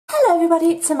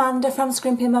everybody, it's Amanda from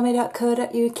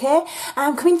Scrimpingmommy.co.uk.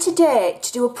 I'm coming today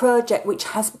to do a project which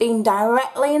has been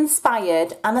directly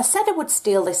inspired, and I said I would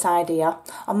steal this idea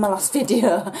on my last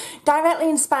video, directly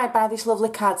inspired by this lovely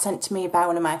card sent to me by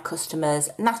one of my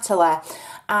customers, Natalie.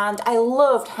 And I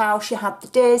loved how she had the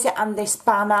daisy and this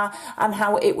banner and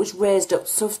how it was raised up.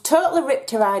 So I've totally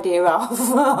ripped her idea off.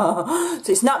 So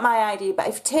it's not my idea, but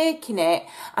I've taken it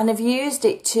and I've used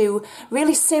it to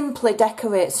really simply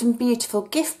decorate some beautiful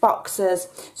gift boxes.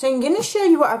 So I'm going to show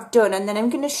you what I've done, and then I'm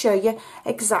going to show you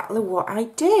exactly what I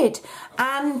did.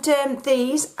 And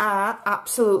these are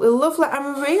absolutely lovely.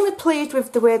 I'm really pleased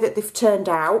with the way that they've turned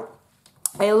out.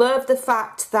 I love the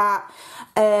fact that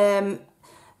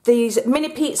these mini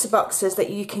pizza boxes that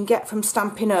you can get from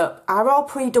Stampin' Up are all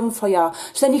pre-done for you,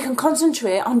 so then you can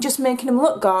concentrate on just making them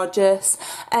look gorgeous.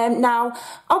 Now,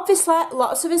 obviously,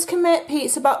 lots of us can make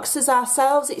pizza boxes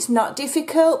ourselves. It's not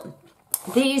difficult.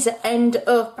 These end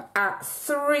up at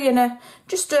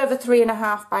just over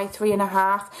 3.5 by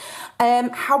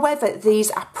 3.5. However,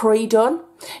 these are pre-done.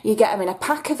 You get them in a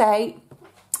pack of 8,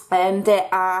 and they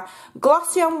are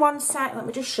glossy on one side. Let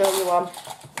me just show you one.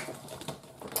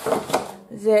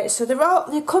 So they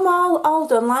come all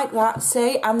done like that,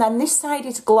 see, and then this side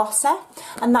is glossy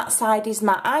and that side is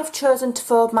matte. I've chosen to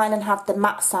fold mine and have the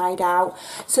matte side out.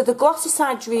 So the glossy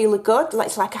side's really good,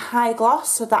 it's like a high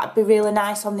gloss, so that'd be really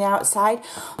nice on the outside.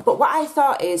 But what I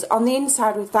thought is, on the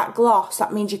inside with that gloss,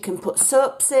 that means you can put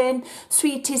soaps in,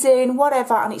 sweeties in,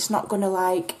 whatever, and it's not gonna,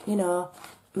 like, you know,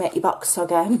 make your box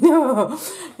again.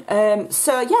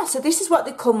 So yeah, so this is what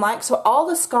they come like. So all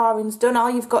the scoring's done. All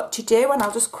you've got to do, and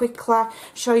I'll just quickly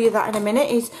show you that in a minute,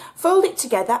 is fold it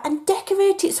together and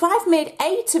decorate it. So I've made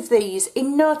 8 of these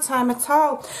in no time at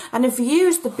all, and I've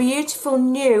used the beautiful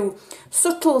new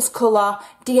Subtles colour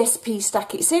DSP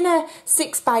stack. It's in a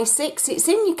 6x6. It's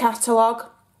in your catalogue,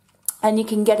 and you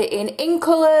can get it in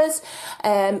colours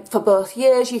for both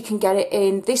years. You can get it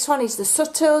in, this one is the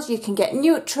Subtles, you can get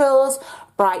neutrals,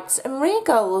 brights and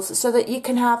regals, so that you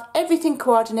can have everything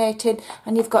coordinated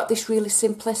and you've got this really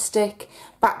simplistic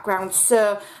background.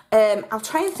 So I'll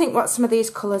try and think what some of these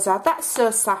colours are. That's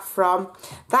So Saffron,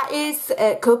 that is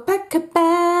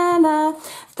Copacabana,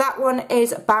 that one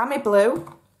is Balmy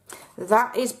Blue,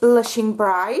 that is Blushing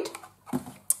Bride,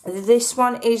 this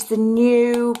one is the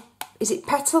new, is it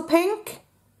Petal Pink?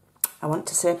 I want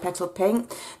to say Petal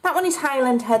Pink. That one is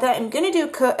Highland Heather. I'm going to do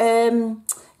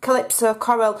Calypso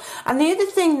Coral. And the other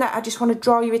thing that I just want to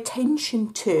draw your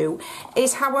attention to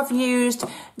is how I've used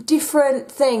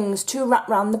different things to wrap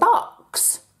around the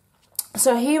box.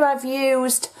 So here I've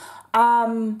used,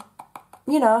 you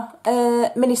know,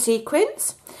 mini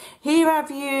sequins. Here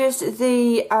I've used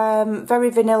the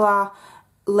very vanilla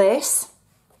lace,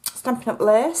 Stampin' Up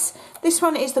lace. This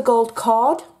one is the gold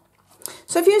cord.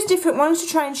 So I've used different ones to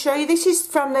try and show you. This is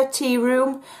from the Tea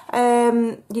Room.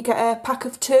 You get a pack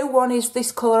of 2. One is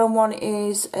this colour and one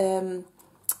is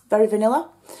very vanilla.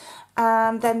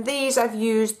 And then these, I've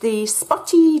used the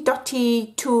Spotty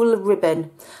Dotty Tulle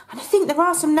ribbon. And I think they're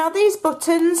awesome. Now these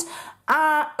buttons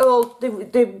are old.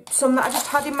 Some that I just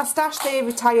had in my stash, they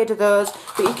retired of those.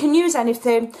 But you can use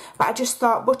anything. But I just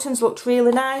thought buttons looked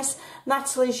really nice.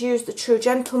 Natalie's used the True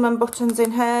Gentleman buttons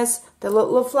in hers. They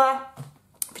look lovely.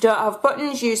 If you don't have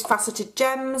buttons, use faceted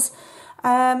gems, you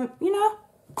know.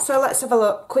 So let's have a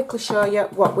look, quickly show you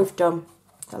what we've done.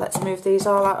 So let's move these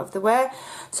all out of the way.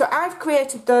 So I've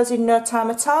created those in no time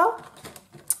at all.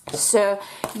 So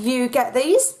you get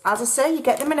these, as I say, you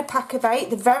get them in a pack of 8.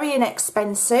 They're very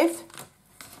inexpensive.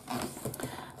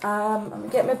 Let me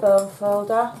get my bone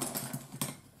folder.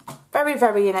 Very,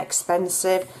 very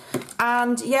inexpensive.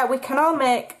 And yeah, we can all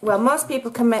make, well, most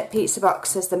people can make pizza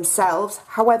boxes themselves.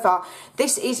 However,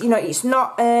 this is, you know, it's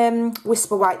not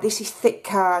Whisper White, this is thick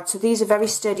card. So these are very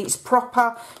sturdy, it's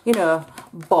proper, you know,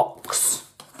 box.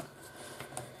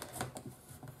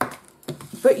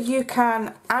 But you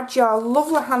can add your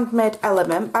lovely handmade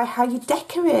element by how you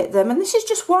decorate them. And this is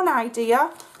just one idea.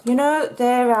 You know,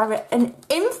 there are an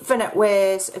infinite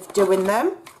ways of doing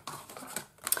them.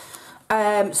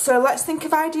 So let's think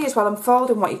of ideas while I'm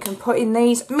folding what you can put in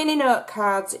these. Mini note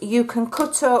cards. You can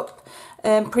cut up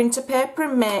printer paper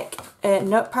and make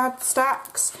notepad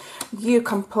stacks. You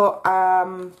can put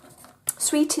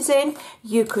sweeties in.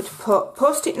 You could put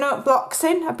post-it note blocks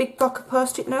in, a big block of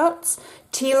post-it notes.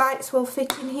 Tea lights will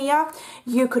fit in here.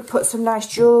 You could put some nice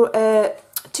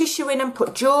tissue in and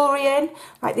put jewellery in,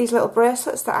 like these little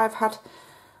bracelets that I've had.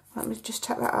 Let me just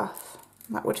take that off.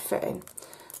 That would fit in.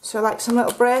 So like some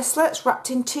little bracelets wrapped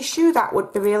in tissue, that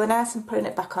would be really nice, and putting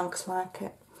it back on because I like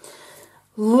it.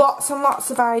 Lots and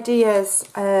lots of ideas.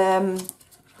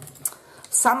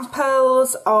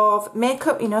 samples of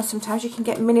makeup. You know, sometimes you can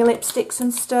get mini lipsticks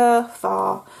and stuff,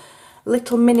 or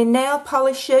little mini nail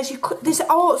polishes. There's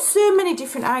so many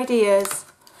different ideas.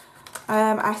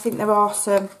 I think they're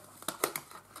awesome.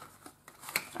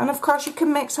 And of course you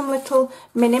can make some little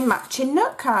mini matching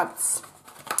note cards.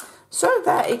 So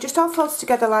there, it just all folds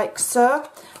together like so,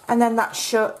 and then that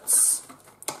shuts,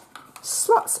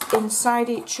 slots inside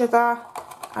each other,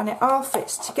 and it all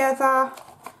fits together.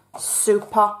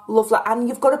 Super lovely, and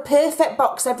you've got a perfect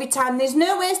box every time. There's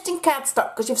no wasting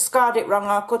cardstock because you've scarred it wrong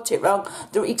or cut it wrong.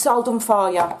 It's all done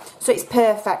for you, so it's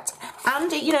perfect.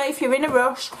 And you know, if you're in a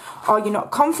rush or you're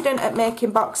not confident at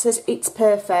making boxes, it's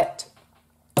perfect.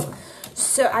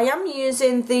 So I am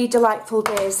using the Delightful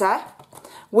Daisy,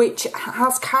 which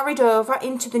has carried over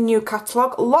into the new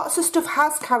catalogue. Lots of stuff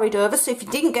has carried over, so if you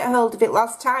didn't get hold of it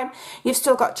last time, you've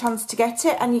still got a chance to get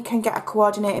it, and you can get a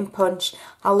coordinating punch.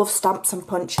 I love stamps and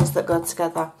punches that go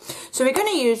together. So we're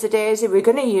going to use the daisy, we're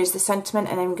going to use the sentiment,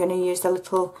 and then we're going to use the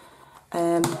little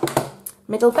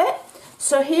middle bit.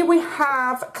 So here we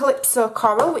have Calypso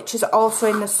Coral, which is also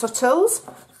in the Subtles.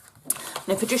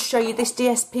 And if I just show you, this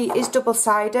DSP is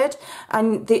double-sided,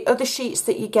 and the other sheets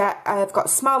that you get have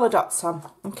got smaller dots on.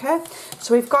 Okay,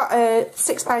 so we've got a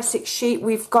 6x6 sheet.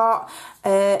 We've got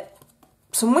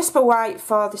some Whisper White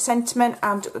for the sentiment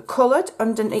and coloured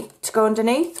underneath to go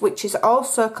underneath, which is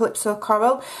also Calypso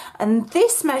Coral, and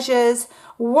this measures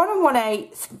 1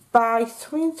 1/8 by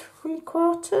 3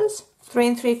 3/4.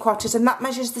 3 3/4, and that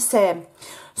measures the same.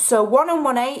 So 1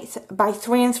 1/8 by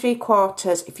 3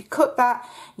 3/4. If you cut that,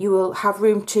 you will have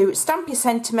room to stamp your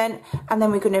sentiment, and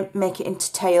then we're going to make it into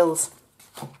tails.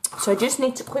 So I just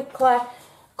need to quickly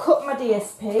cut my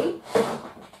DSP.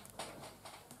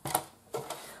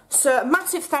 So a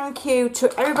massive thank you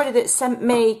to everybody that sent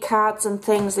me cards and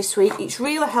things this week. It's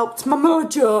really helped my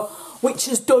mojo, which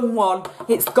has done one.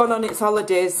 It's gone on its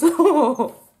holidays.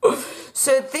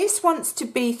 So this wants to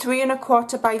be 3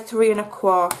 1/4 by 3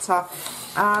 1/4,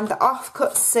 and the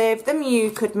offcuts save them.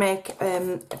 You could make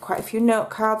quite a few note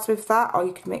cards with that, or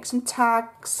you could make some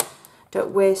tags.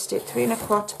 Don't waste it. 3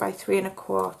 1/4 by 3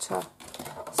 1/4.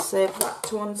 Save that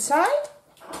to one side.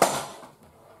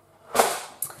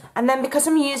 And then because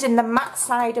I'm using the matte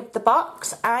side of the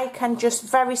box, I can just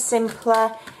very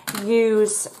simply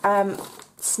use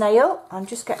snail. I'm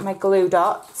just getting my glue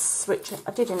dots, which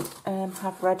I didn't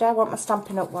have ready. I want my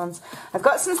Stampin' Up ones. I've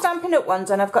got some Stampin' Up ones,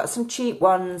 and I've got some cheap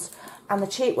ones, and the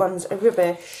cheap ones are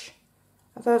rubbish.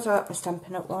 Those aren't my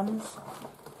Stampin' Up ones.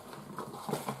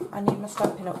 I need my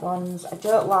Stampin' Up ones. I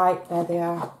don't like, there they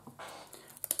are.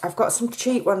 I've got some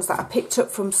cheap ones that I picked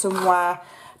up from somewhere,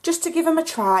 just to give them a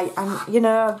try. And you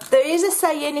know, there is a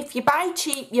saying, if you buy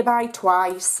cheap, you buy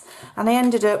twice. And I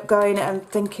ended up going and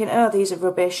thinking, oh, these are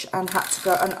rubbish, and had to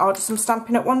go and order some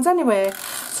Stampin' Up ones anyway.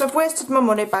 So I've wasted my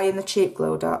money buying the cheap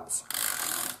glue dots.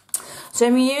 So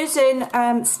I'm using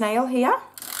snail here,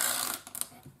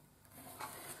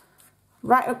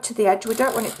 right up to the edge. We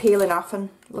don't want it peeling off and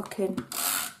looking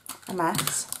a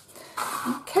mess.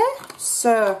 Okay,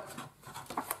 so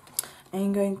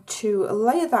I'm going to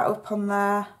layer that up on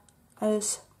there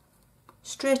as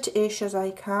straight-ish as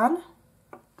I can.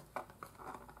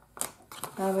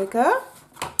 There we go.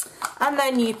 And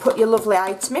then you put your lovely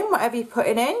item in, whatever you're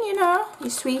putting in, you know, your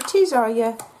sweeties, or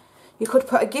you could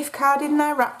put a gift card in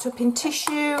there wrapped up in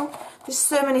tissue. There's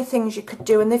so many things you could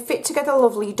do, and they fit together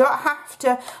lovely. You don't have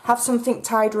to have something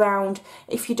tied round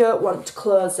if you don't want to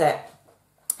close it.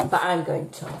 But I'm going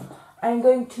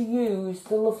to use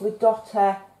the lovely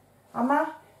dotter. No,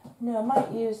 I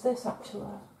might use this actually.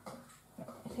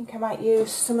 I think I might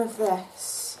use some of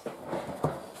this.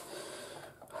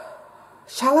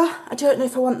 Shall I? I don't know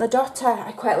if I want the dotter.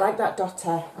 I quite like that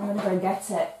dotter. I'm going to go and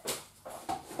get it.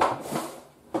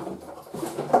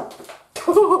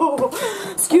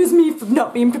 Excuse me for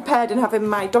not being prepared and having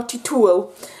my dotty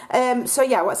tool. So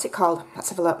yeah, what's it called? Let's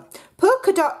have a look.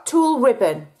 Polka dot tulle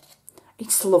ribbon.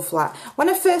 It's lovely. When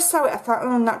I first saw it, I thought, oh,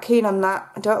 I'm not keen on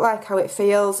that. I don't like how it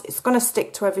feels. It's going to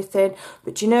stick to everything.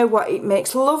 But you know what? It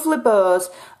makes lovely bows,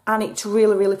 and it's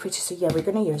really, really pretty. So, yeah, we're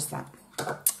going to use that.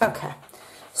 Okay.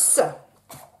 So,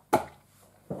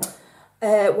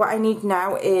 what I need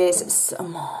now is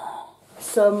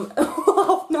some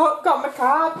I've not got my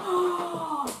card.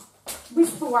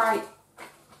 Whisper White.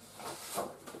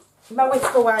 My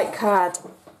Whisper White card.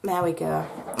 There we go.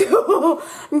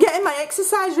 I'm getting my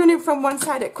exercise running from one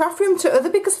side at craft room to the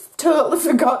other because I've totally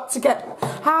forgot to get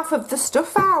half of the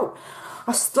stuff out.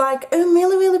 I was like, oh, I'm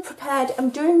really, really prepared. I'm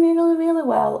doing really, really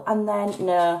well. And then,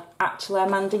 no, actually,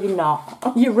 Amanda, you're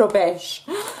not. You're rubbish.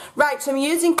 Right, so I'm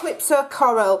using Calypso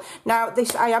Coral. Now,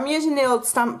 I am using the old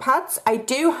stamp pads. I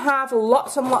do have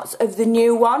lots and lots of the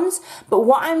new ones. But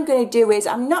what I'm going to do is,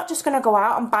 I'm not just going to go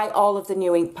out and buy all of the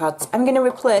new ink pads. I'm going to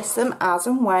replace them as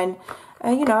and when,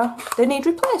 you know, they need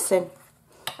replacing.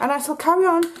 And I shall carry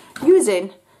on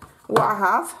using what I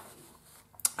have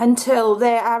until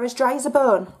they are as dry as a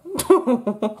bone.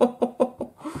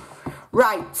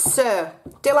 Right, so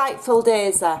Delightful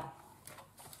Daisy.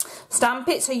 Stamp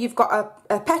it so you've got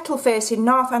a petal facing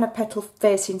north and a petal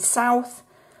facing south,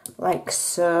 like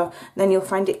so. Then you'll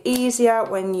find it easier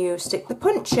when you stick the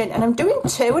punch in. And I'm doing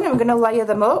 2 and I'm going to layer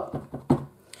them up.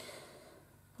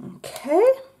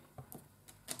 Okay.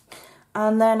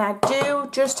 And then I do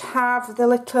just have the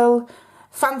little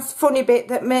funny bit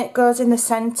that goes in the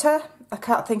centre. I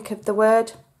can't think of the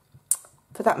word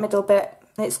for that middle bit.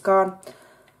 It's gone.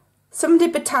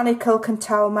 Somebody botanical can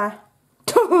tell me.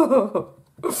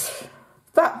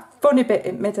 That funny bit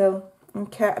in the middle.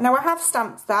 Okay, now I have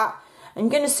stamped that. I'm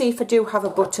going to see if I do have a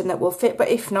button that will fit, but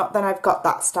if not, then I've got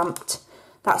that stamped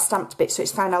bit, so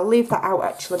it's fine. I'll leave that out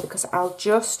actually, because I'll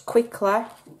just quickly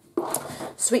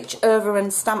switch over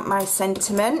and stamp my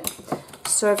sentiment.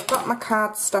 So I've got my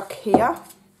cardstock here.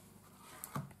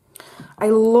 I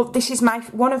love, this is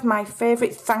one of my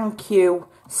favourite thank you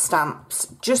stamps,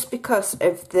 just because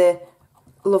of the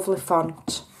lovely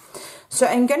font. So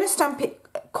I'm going to stamp it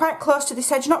quite close to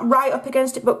this edge, not right up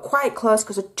against it, but quite close,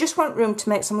 because I just want room to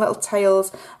make some little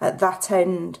tails at that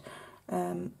end.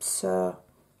 So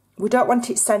we don't want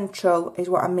it central, is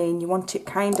what I mean. You want it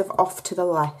kind of off to the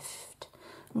left.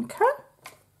 Okay,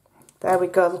 there we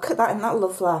go. Look at that, isn't that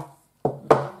lovely?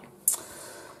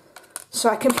 So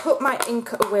I can put my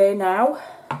ink away now.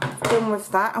 Done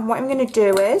with that, and what I'm going to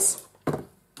do is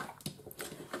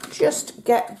just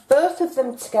get both of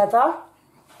them together,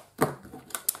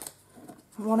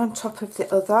 one on top of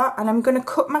the other, and I'm going to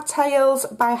cut my tails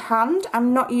by hand.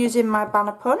 I'm not using my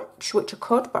banner punch, which I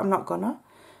could, but I'm not gonna.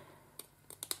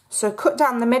 So cut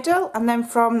down the middle, and then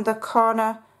from the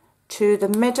corner to the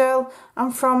middle,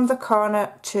 and from the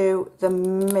corner to the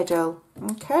middle.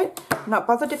 Okay, not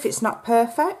bothered if it's not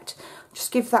perfect.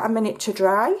 Just give that a minute to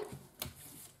dry.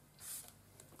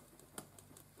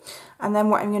 And then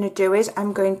what I'm going to do is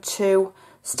I'm going to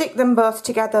stick them both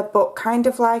together, but kind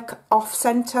of like off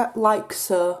centre, like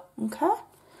so. Okay,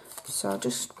 so I'll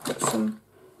just put some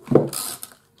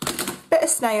bit of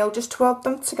snail just to hold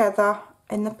them together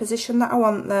in the position that I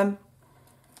want them,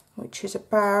 which is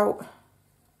about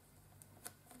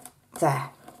there.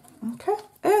 Okay,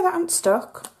 oh, that ain't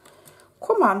stuck.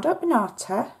 Come on, don't be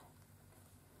naughty.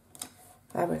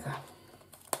 There we go.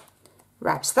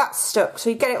 Right, so that's stuck. So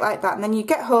you get it like that, and then you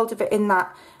get hold of it in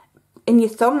your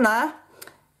thumb there,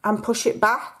 and push it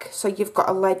back so you've got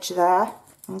a ledge there.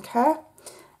 Okay,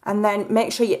 and then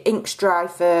make sure your ink's dry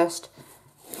first.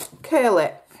 Curl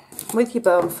it with your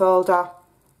bone folder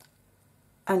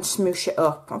and smoosh it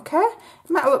up. Okay, it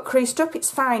might look creased up, it's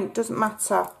fine, it doesn't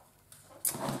matter.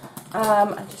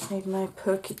 I just need my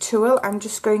pokey tool. I'm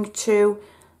just going to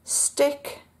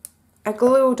stick a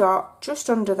glue dot just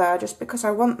under there, just because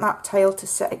I want that tail to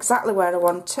sit exactly where I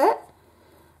want it.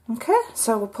 Okay,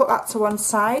 so we'll put that to one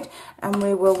side, and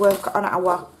we will work on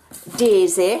our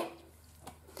daisy.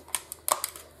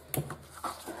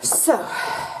 So,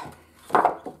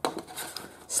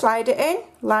 slide it in,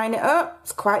 line it up.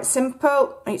 It's quite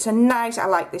simple. It's a nice, I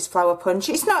like this flower punch.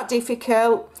 It's not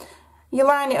difficult. You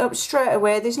line it up straight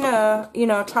away. There's no, you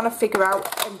know, trying to figure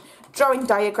out and drawing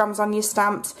diagrams on your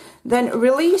stamps. Then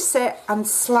release it and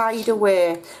slide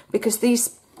away, because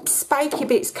these spiky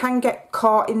bits can get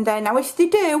caught in there. Now if they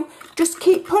do, just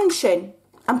keep punching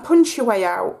and punch your way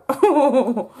out.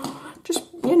 Just,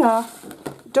 you know,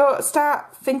 don't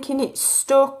start thinking it's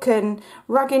stuck and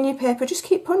ragging your paper. Just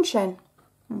keep punching.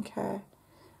 Okay,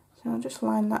 so I'll just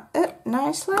line that up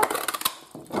nicely,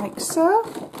 like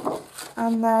so,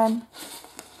 and then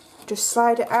just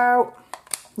slide it out.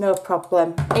 No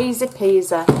problem, easy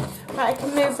peasy. Right, I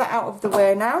can move that out of the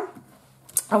way now,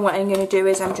 and what I'm going to do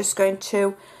is I'm just going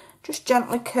to just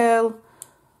gently curl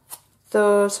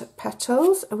those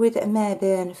petals with a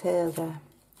maybe further.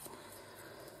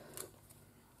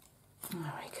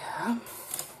 There we go.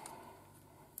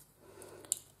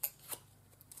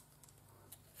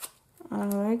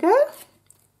 There we go.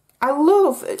 I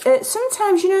love,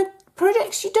 sometimes, you know,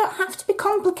 projects, you don't have to be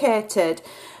complicated.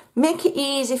 Make it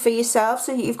easy for yourself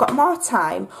so you've got more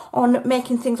time on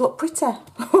making things look pretty.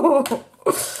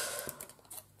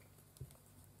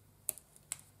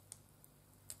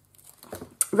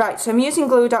 Right, so I'm using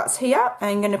glue dots here.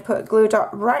 I'm going to put a glue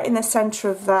dot right in the centre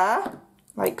of there,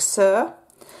 like so.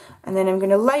 And then I'm going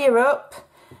to layer up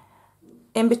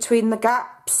in between the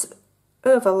gaps,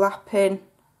 overlapping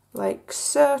like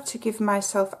so, to give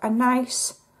myself a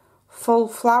nice full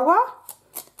flower.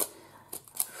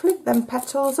 Flip them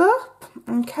petals up,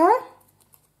 okay.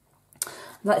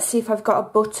 Let's see if I've got a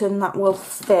button that will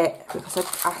fit, because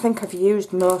I think I've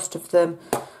used most of them.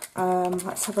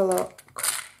 Let's have a look.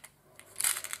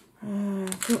 I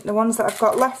think the ones that I've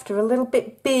got left are a little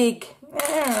bit big.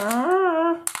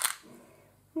 I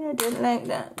don't like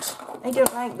that. I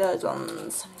don't like those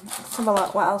ones. Let's have a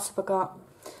look. What else have I got?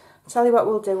 I'll tell you what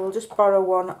we'll do. We'll just borrow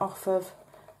one off of...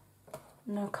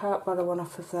 No, I can't borrow one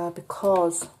off of there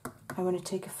because I want to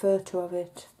take a photo of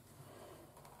it.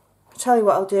 I'll tell you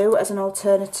what I'll do as an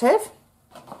alternative.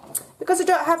 Because I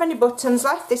don't have any buttons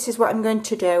left, this is what I'm going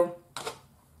to do.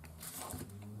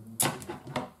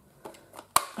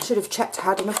 I should have checked I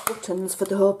had enough buttons for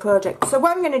the whole project. So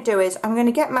what I'm going to do is, I'm going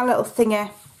to get my little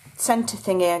thingy, centre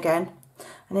thingy again,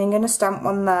 and I'm going to stamp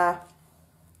one there.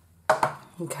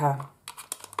 Okay.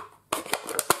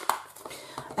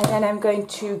 And then I'm going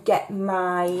to get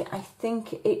my, I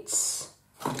think it's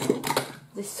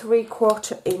the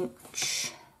 3/4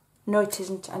 inch. No, it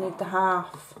isn't. I need the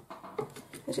half.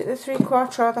 Is it the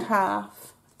 3/4 or the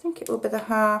half? I think it will be the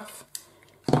half.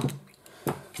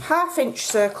 1/2 inch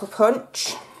circle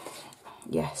punch.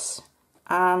 Yes.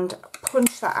 And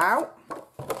punch that out.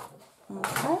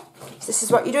 Okay. So this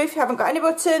is what you do if you haven't got any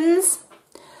buttons.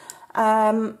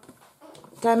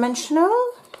 Dimensional.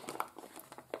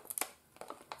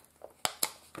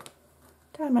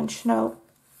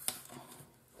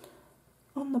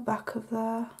 On the back of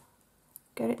there.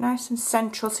 Get it nice and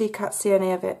central so you can't see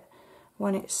any of it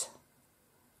when it's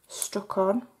stuck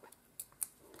on.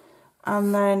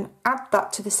 And then add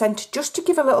that to the centre just to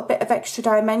give a little bit of extra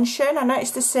dimension. I know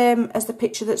it's the same as the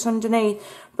picture that's underneath,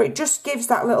 but it just gives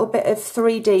that little bit of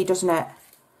 3D, doesn't it?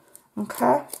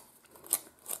 Okay.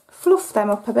 Fluff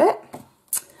them up a bit.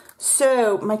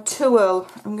 So my tulle,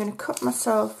 I'm going to cut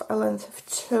myself a length of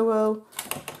tulle.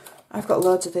 I've got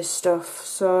loads of this stuff,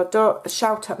 so don't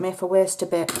shout at me if I waste a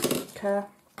bit. Okay.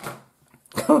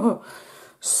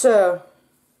 So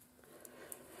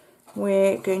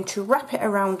we're going to wrap it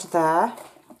around there,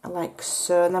 like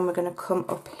so, and then we're going to come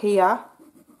up here.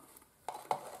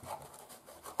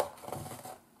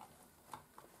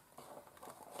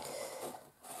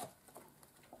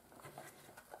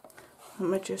 Let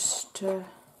me just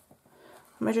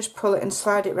pull it and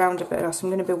slide it round a bit, or else I'm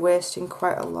going to be wasting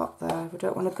quite a lot there. We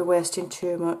don't want to be wasting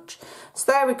too much.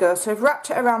 So there we go. So I've wrapped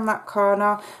it around that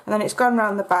corner, and then it's gone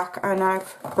round the back, and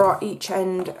I've brought each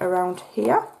end around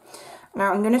here.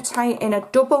 Now I'm going to tie it in a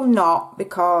double knot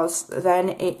because then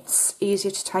it's easier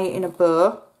to tie it in a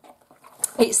bow.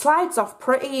 It slides off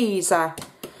pretty easy,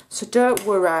 so don't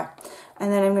worry.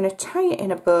 And then I'm going to tie it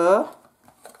in a bow.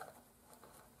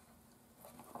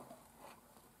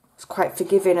 It's quite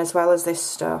forgiving as well as this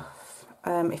stuff.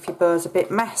 If your bow's a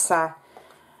bit messy,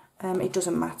 it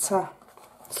doesn't matter.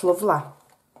 It's lovely.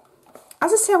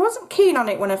 As I say, I wasn't keen on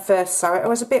it when I first saw it. I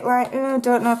was a bit like, oh, I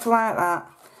don't know if I like that.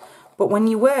 But when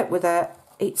you work with it,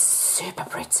 it's super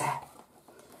pretty.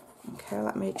 Okay,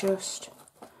 let me just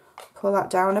pull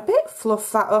that down a bit,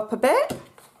 fluff that up a bit,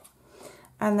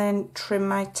 and then trim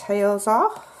my tails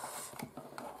off.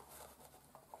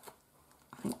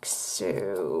 Like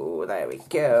so. There we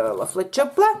go. Lovely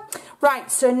jubbly.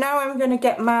 Right, so now I'm going to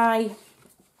get my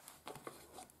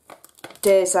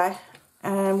daisy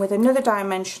with another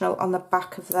dimensional on the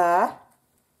back of there.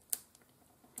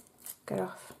 Get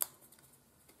off.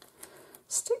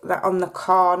 Stick that on the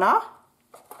corner.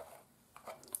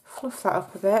 Fluff that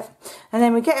up a bit. And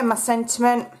then we're getting my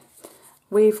sentiment.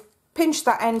 We've pinched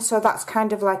that end so that's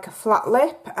kind of like a flat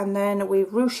lip, and then we're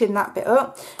ruching that bit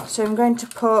up. So I'm going to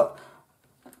put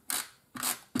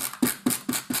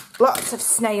lots of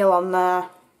snail on there.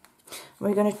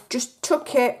 We're going to just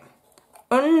tuck it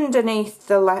underneath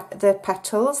the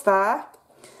petals there.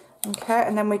 Okay,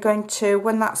 and then we're going to,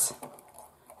 when that's,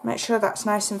 make sure that's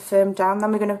nice and firm down,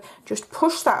 then we're going to just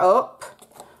push that up.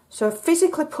 So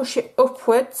physically push it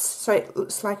upwards so it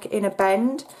looks like in a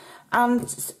bend, and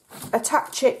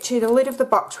attach it to the lid of the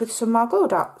box with some more glue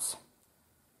dots.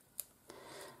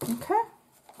 Okay.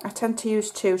 I tend to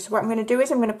use two, so what I'm going to do is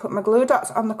I'm going to put my glue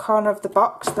dots on the corner of the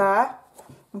box there,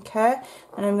 okay,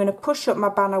 and I'm going to push up my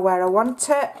banner where I want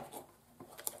it,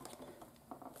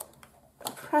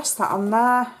 press that on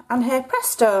there, and here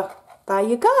presto, there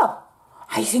you go.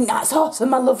 I think that's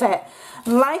awesome. I love it.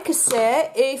 And like I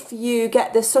say, if you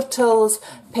get the Subtles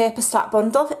paper stack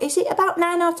bundle, is it about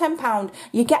 £9 or £10?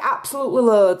 You get absolutely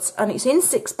loads, and it's in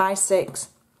 6x6.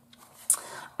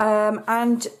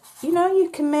 And you know, you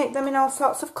can make them in all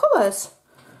sorts of colours.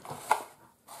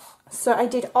 So I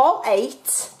did all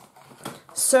 8.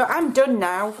 So I'm done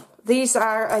now. These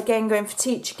are again going for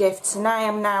teacher gifts, and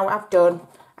I'm done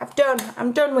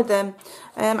with them.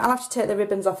 I'll have to take the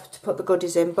ribbons off to put the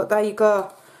goodies in, but there you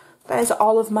go. There's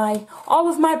all of my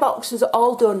boxes are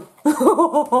all done.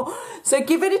 So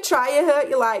give it a try. I hope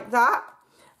you like that,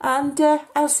 and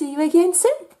I'll see you again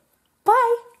soon.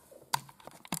 Bye.